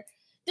 get yeah. together.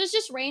 There's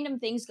just random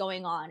things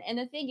going on. And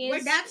the thing is,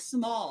 We're that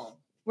small.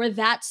 we're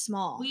that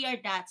small. We are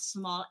that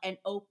small and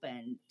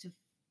open to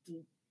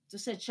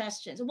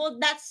suggestions. Well,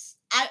 that's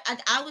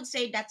I would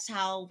say that's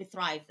how we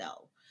thrive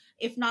though.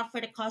 If not for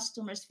the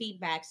customers'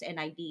 feedbacks and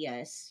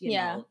ideas, you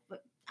Yeah. know.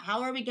 But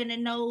how are we gonna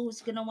know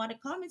who's gonna want to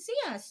come and see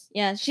us?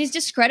 Yeah, she's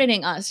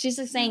discrediting us. She's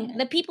just saying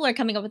the people are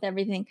coming up with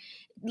everything.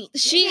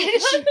 She's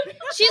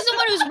the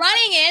one who's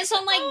running it. So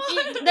I'm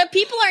like, the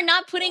people are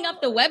not putting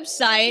up the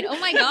website. Oh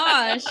my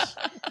gosh.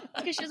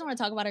 Because she doesn't want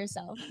to talk about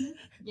herself,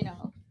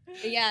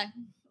 But yeah.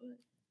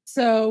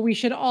 So we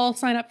should all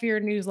sign up for your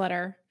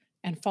newsletter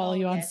and follow Oh,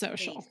 you on yes,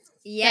 social. please.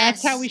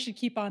 Yes. That's how we should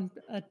keep on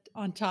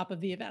top of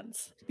the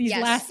events. These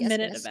Yes, last yes,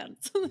 minute yes.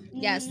 events.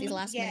 Yes, these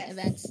last minute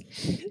Yes.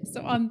 events.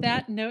 So on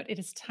that note, it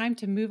is time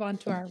to move on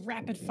to our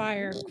rapid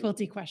fire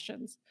quilty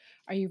questions.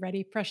 Are you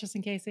ready, Precious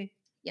and Casey?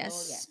 Yes.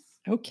 Oh, yes.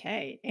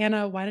 Okay.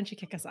 Anna, why don't you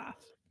kick us off?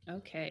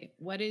 Okay.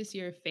 What is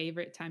your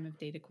favorite time of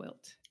day to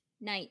quilt?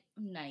 Night.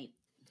 Night.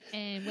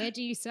 And where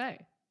do you sew?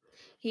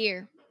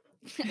 Here.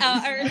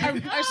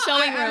 Our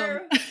sewing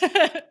room.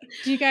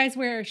 Do you guys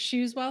wear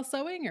shoes while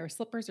sewing or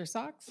slippers or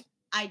socks?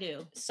 I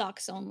do.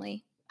 Socks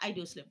only. I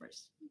do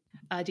slippers.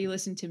 Do you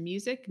listen to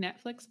music,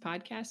 Netflix,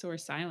 podcasts, or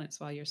silence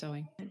while you're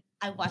sewing?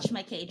 I watch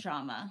my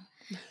K-drama.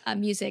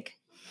 Music.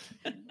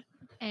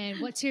 And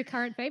what's your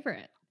current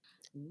favorite?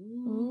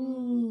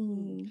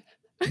 Ooh.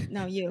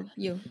 No, you.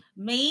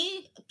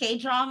 Me,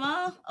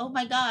 K-drama. Oh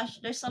my gosh,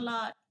 there's a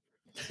lot.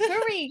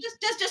 Hurry.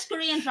 Just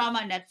Korean drama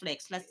on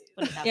Netflix. Let's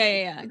put it that Yeah,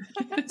 way. yeah.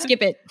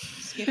 Skip it.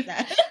 Skip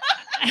that.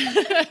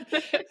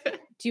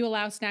 Do you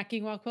allow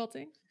snacking while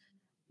quilting?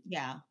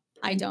 Yeah,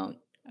 I don't.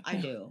 I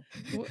do.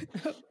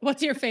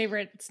 What's your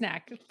favorite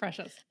snack,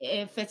 Precious?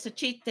 If it's a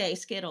cheat day,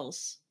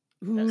 Skittles.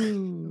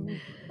 Ooh.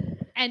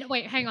 And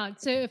wait, hang on.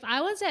 So if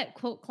I was at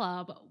Quilt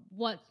Club,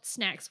 what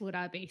snacks would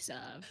I be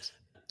served?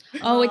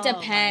 Oh, it Oh my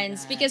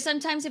depends. God. Because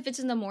sometimes if it's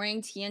in the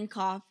morning, tea and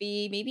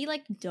coffee, maybe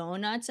like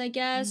donuts, I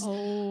guess.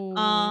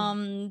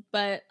 Oh.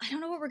 But I don't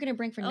know what we're gonna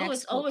bring for next.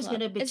 It's Quilt always Club.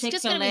 gonna be It's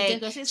just gonna be Chick-fil-A,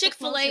 'cause it's the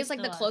Chick-fil-A is closest like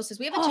to the us. closest.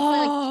 We have a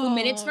Chick-fil-A like 2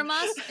 minutes Oh. from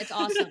us. It's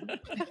awesome.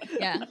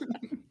 Yeah.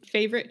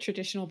 Favorite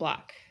traditional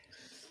block?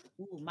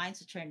 Ooh, mine's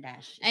a turn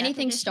dash. Is that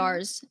Anything traditional?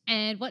 stars.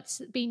 And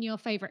what's been your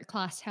favorite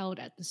class held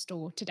at the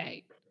store to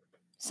date?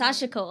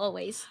 Sashiko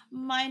always.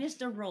 Mine is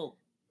the rope.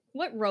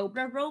 What rope?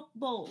 The rope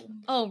bowl.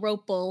 Oh,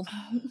 rope bowl.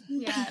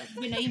 Yeah,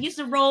 you use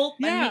the rope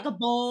and Yeah. make a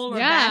bowl or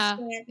Yeah.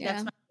 basket. Yeah.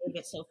 That's my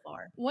favorite so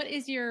far. What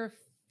is your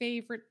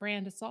favorite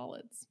brand of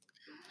solids?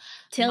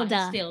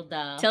 Tilda.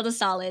 Tilda. Tilda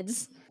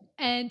solids.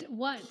 And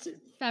what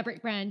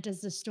fabric brand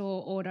does the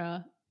store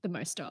order the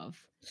most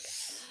of?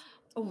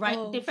 Right,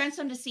 Oh. depends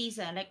on the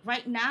season. Like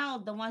right now,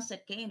 the ones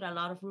that came, there are a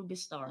lot of Ruby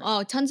Stars.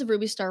 Oh, tons of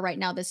Ruby Star right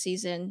now this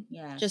season.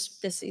 yeah,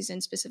 Just this season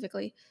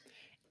specifically.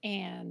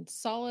 And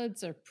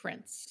solids or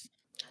prints?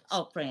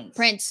 Oh, Prince.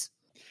 Prince.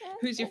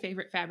 Who's your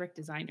favorite fabric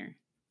designer?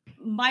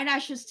 Mine, I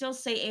should still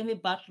say Amy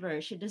Butler.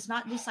 She does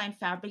not design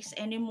fabrics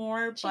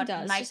anymore, She but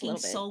does, just a liking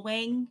little bit.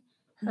 sewing,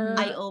 Her,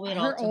 I owe it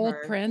all her to old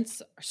her.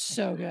 prints are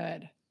so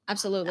good.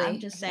 Absolutely. I'm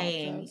just I love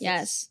saying. those.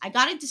 Yes. I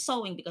got into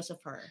sewing because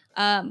of her.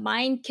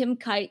 Mine, Kim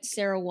Kite,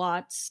 Sarah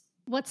Watts.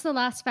 What's the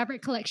last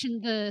fabric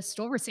collection the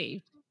store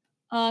received?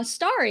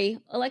 Starry,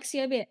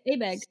 Alexia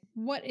Abeg.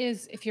 What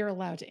is, if you're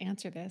allowed to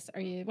answer this,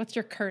 what's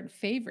your current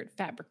favorite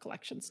fabric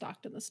collection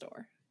stocked in the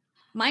store?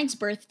 Mine's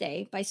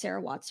Birthday by Sarah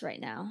Watts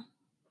right now.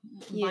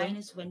 You. Mine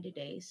is Windy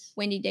Days.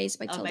 Windy Days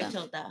by Oh, Tilda. by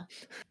Tilda.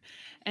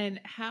 And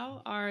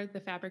how are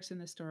the fabrics in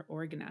the store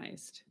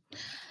organized?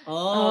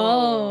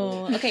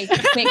 Oh, okay.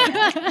 Quick.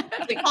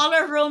 The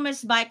color room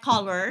is by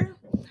color,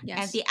 and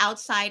Yes. the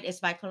outside is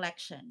by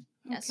collection.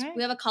 Yes. Okay.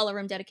 We have a color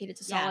room dedicated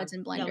to solids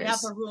and Yeah, blenders. we have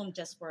a room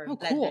just for Oh,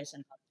 cool. blenders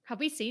and Have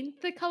we seen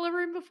the color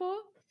room before?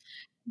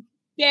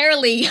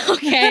 Barely.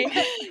 Okay.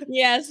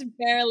 Yes,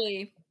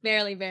 barely.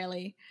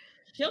 Barely.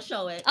 she'll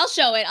show it. I'll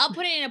show it. I'll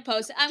put it in a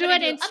post. I'm Do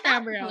gonna it do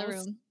Instagram about color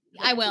reels. room.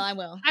 I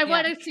will. I Yeah.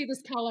 want to see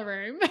this color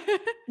room.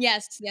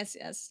 Yes.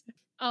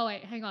 Oh,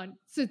 wait, hang on.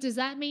 So does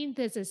that mean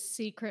there's a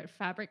secret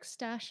fabric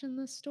stash in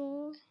the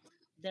store?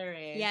 There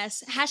is.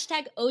 Yes.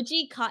 Hashtag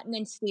OG cotton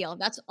and steel.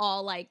 That's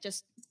all like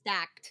just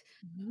stacked.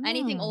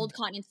 Anything Oh. old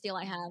cotton and steel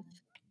I have.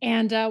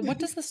 And what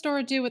does the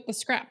store do with the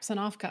scraps and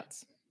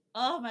offcuts?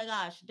 Oh my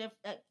gosh.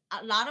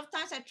 A lot of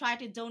times I try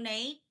to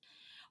donate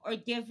or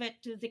give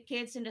it to the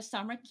kids in the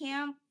summer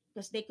camp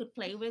because they could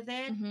play with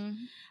it. Mhm.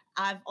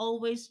 I've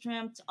always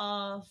dreamt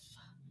of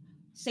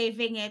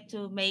saving it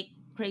to make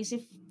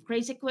crazy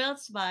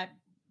quilts, but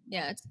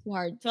Yeah, it's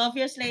hard. 12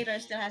 years later,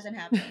 it still hasn't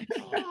happened.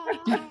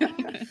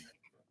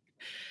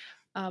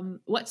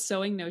 What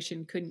sewing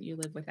notion couldn't you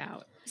live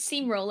without?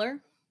 Seam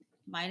roller.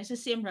 Mine is a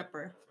seam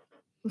ripper.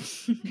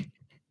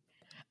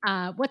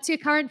 What's your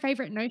current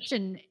favorite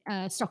notion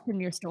stocked in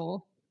your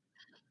store?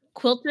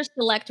 Quilter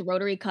Select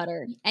rotary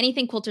cutter.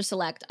 Anything Quilter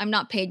Select. I'm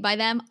not paid by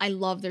them. I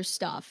love their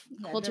stuff.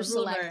 Yeah, Quilter the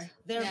ruler. Select.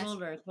 Their Yes.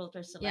 ruler,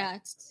 Quilter Select. Yeah.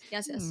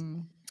 Yes.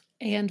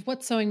 And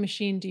what sewing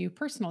machine do you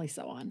personally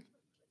sew on?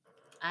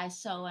 I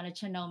sew on a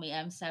Chinomi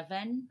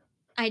M7.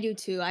 I do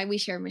too. We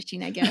share a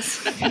machine, I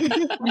guess.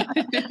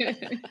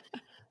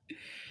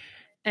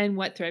 And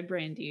what thread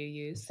brand do you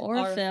use?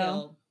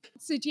 Orfil.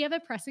 So do you have a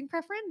pressing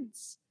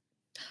preference?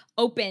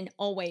 Open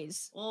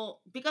always.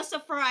 Well, because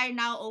of her, I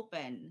now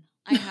open.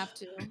 I have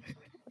to.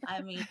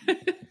 I mean,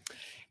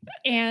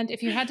 And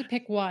if you had to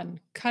pick one,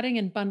 cutting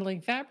and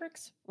bundling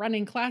fabrics,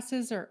 running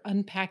classes, or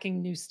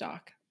unpacking new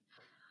stock?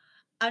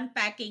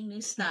 unpacking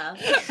new stuff.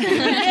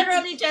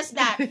 Literally just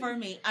that for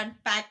me.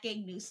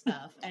 Unpacking new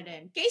stuff. And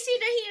then, Casey,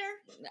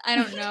 they're here. I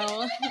don't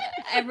know.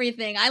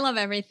 Everything. I love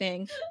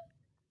everything.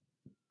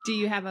 Do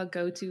you have a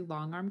go-to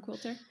long arm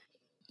quilter?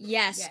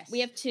 Yes, Yes.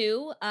 we have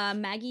two.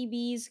 Maggie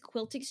B's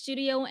Quilting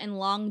Studio and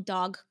Long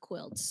Dog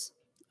Quilts.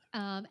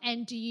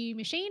 And do you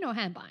machine or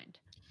hand bind?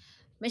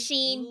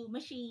 Machine. Ooh,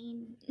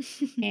 machine.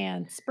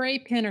 And spray,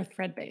 pin, or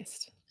thread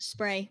based?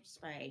 Spray.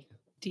 Spray.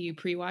 Do you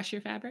pre-wash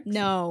your fabrics?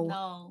 No.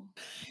 No.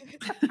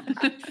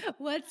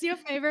 What's your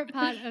favorite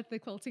part of the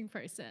quilting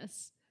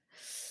process?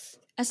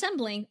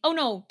 Assembling. Oh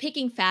no,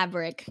 picking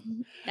fabric.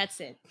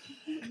 That's it.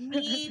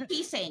 Me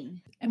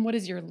piecing. And what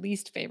is your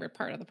least favorite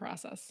part of the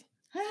process?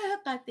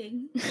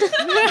 Cutting.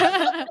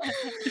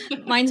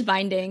 Mine's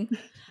binding.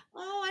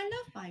 Oh, I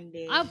love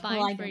binding. I'll bind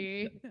like for them.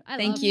 you. I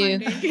Thank love you.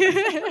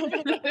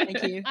 binding.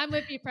 Thank you. I'm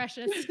with you,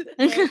 Precious.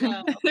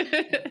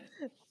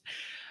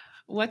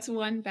 What's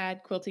one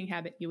bad quilting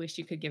habit you wish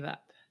you could give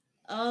up?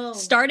 Oh,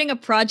 Starting a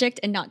project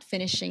and not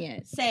finishing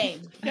it.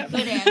 same. Good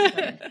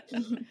answer.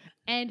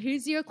 And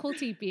who's your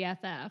quilty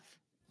BFF?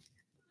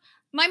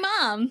 My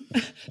mom.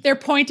 They're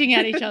pointing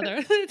at each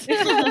other. Do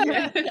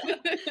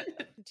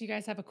you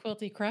guys have a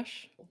quilty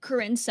crush?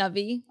 Corinne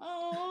Savvy.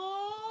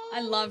 Oh,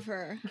 I love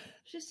her.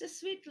 She's a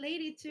sweet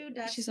lady too.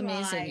 That's She's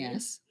amazing, why.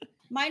 yes.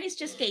 Mine is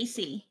just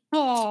Casey. Oh.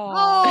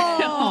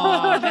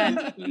 Aw,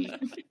 that's sweet.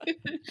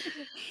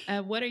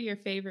 What are your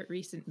favorite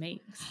recent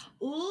makes?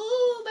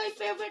 Ooh, my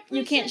favorite.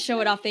 You can't recent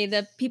show it off. makes.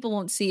 The people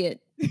won't see it.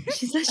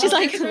 She's Oh,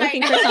 like that's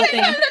looking right. for something.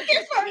 I'm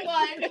looking for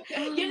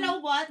one. You know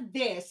what?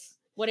 This.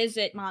 What is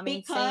it, mommy? Say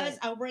Because it.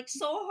 I work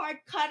so hard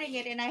cutting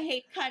it and I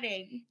hate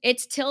cutting.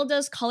 It's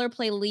Tilda's Color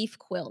Play Leaf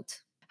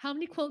Quilt. How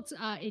many quilts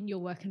are in your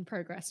work in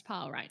progress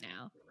pile right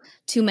now?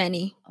 Too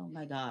many. Oh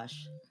my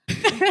gosh.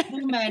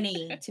 Too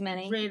many. Too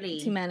many. Really.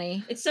 Too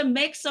many. It's a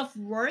mix of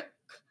work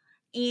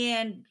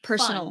and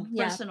Personal. fun.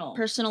 Yeah. Personal.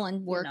 Personal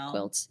and work know.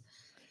 quilts.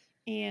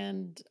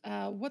 And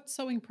what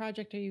sewing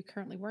project are you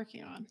currently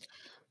working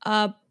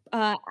on?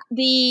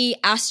 The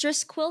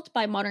Asterisk quilt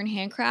by Modern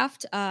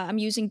Handcraft. I'm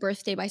using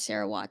Birthday by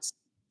Sarah Watts.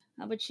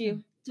 How about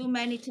you? Too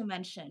many to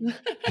mention.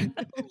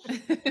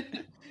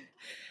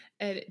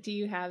 And do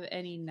you have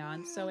any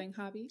non-sewing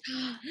hobbies?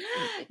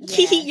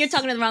 You're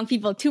talking to the wrong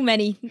people. Too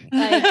many.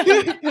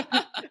 Like,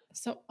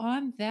 So,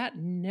 on that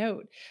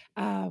note,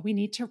 we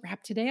need to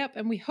wrap today up,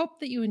 and we hope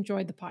that you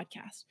enjoyed the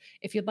podcast.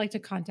 If you'd like to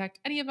contact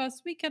any of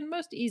us, we can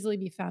most easily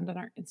be found on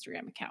our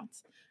Instagram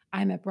accounts.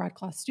 I'm at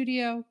Broadcloth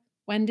Studio.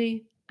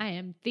 Wendy, I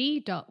am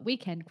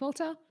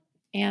the.weekendquilter.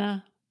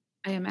 Anna,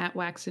 I am at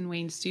Wax and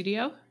Wayne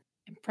Studio.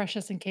 and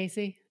Precious and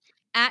Casey.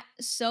 at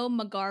So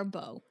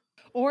Magarbo.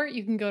 Or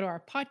you can go to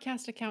our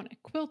podcast account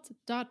at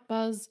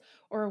quilt.buzz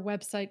or our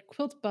website,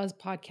 Quilt Buzz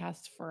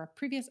Podcast, for our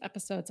previous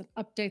episodes and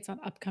updates on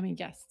upcoming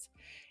guests.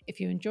 If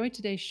you enjoyed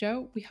today's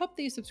show, we hope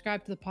that you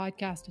subscribe to the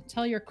podcast and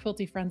tell your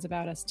quilty friends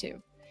about us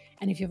too.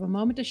 And if you have a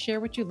moment to share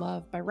what you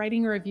love by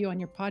writing a review on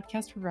your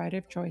podcast provider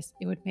of choice,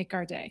 it would make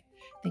our day.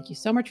 Thank you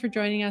so much for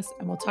joining us,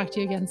 and we'll talk to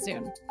you again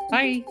soon.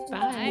 Bye.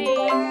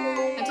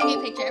 Bye. I'm taking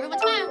a picture. Everyone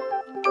smile.